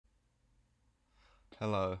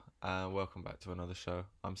Hello and welcome back to another show.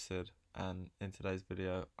 I'm Sid, and in today's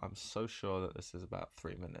video I'm so sure that this is about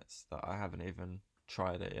 3 minutes that I haven't even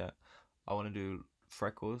tried it yet. I want to do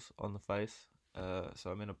freckles on the face, so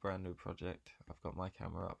I'm in a brand new project. I've got my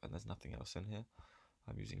camera up and there's nothing else in here.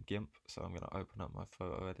 I'm using GIMP, so I'm going to open up my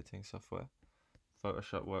photo editing software.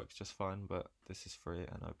 Photoshop works just fine, but this is free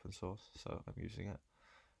and open source, so I'm using it.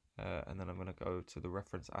 And then I'm going to go to the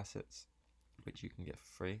reference assets, which you can get for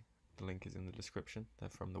free. The link is in the description. They're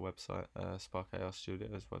from the website, Spark AR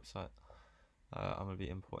Studio's website. I'm going to be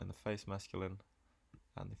importing the face masculine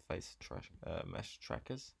and the face mesh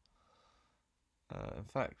trackers. In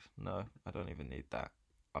fact, no, I don't even need that.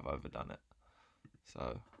 I've overdone it.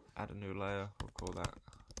 So add a new layer. We'll call that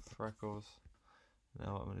Freckles.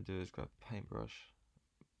 Now what I'm going to do is grab a paintbrush.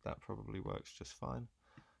 That probably works just fine.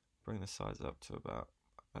 Bring the size up to about,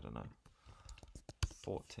 I don't know,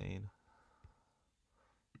 14.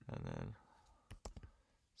 And then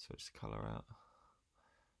switch the color out.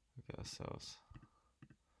 We get ourselves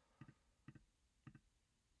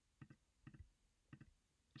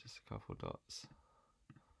just a couple dots.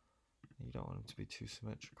 You don't want them to be too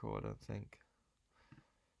symmetrical, I don't think.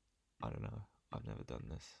 I don't know. I've never done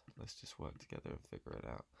this. Let's just work together and figure it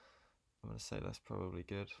out. I'm going to say that's probably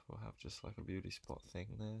good. We'll have just like a beauty spot thing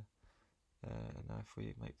there. And now if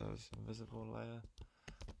we make those invisible layer,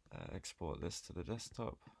 export this to the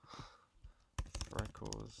desktop.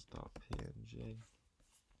 Freckles.png.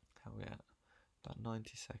 How are we at? About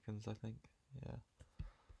 90 seconds, I think. Yeah.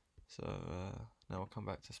 So now we'll come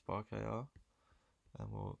back to Spark AR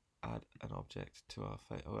and we'll add an object to our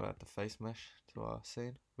face. We'll add the face mesh to our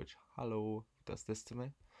scene, which does this to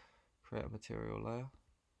me. Create a material layer.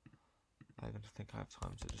 I don't think I have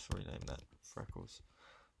time to just rename that Freckles.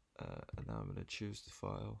 And now I'm going to choose the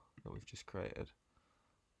file that we've just created.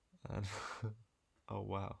 And oh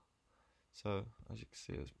wow! So as you can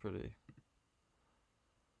see, it's pretty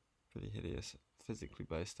hideous. Physically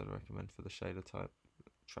based, I'd recommend for the shader type.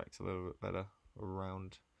 Tracks a little bit better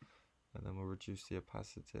around, and then we'll reduce the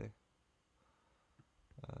opacity.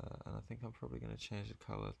 And I think I'm probably going to change the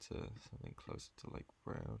color to something closer to like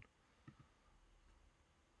brown.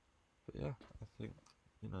 But yeah, I think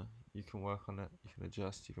you can work on it, you can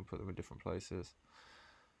adjust, you can put them in different places.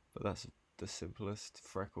 But that's the simplest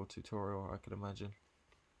freckle tutorial I could imagine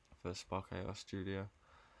for Spark AR Studio.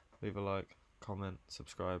 Leave a like, comment,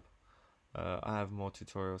 subscribe. I have more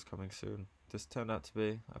tutorials coming soon. This turned out to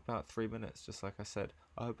be about 3 minutes, just like I said.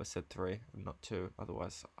 I hope I said 3 and not 2,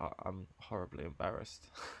 otherwise I'm horribly embarrassed.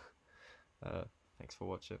 Thanks for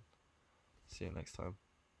watching. See you next time.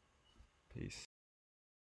 Peace.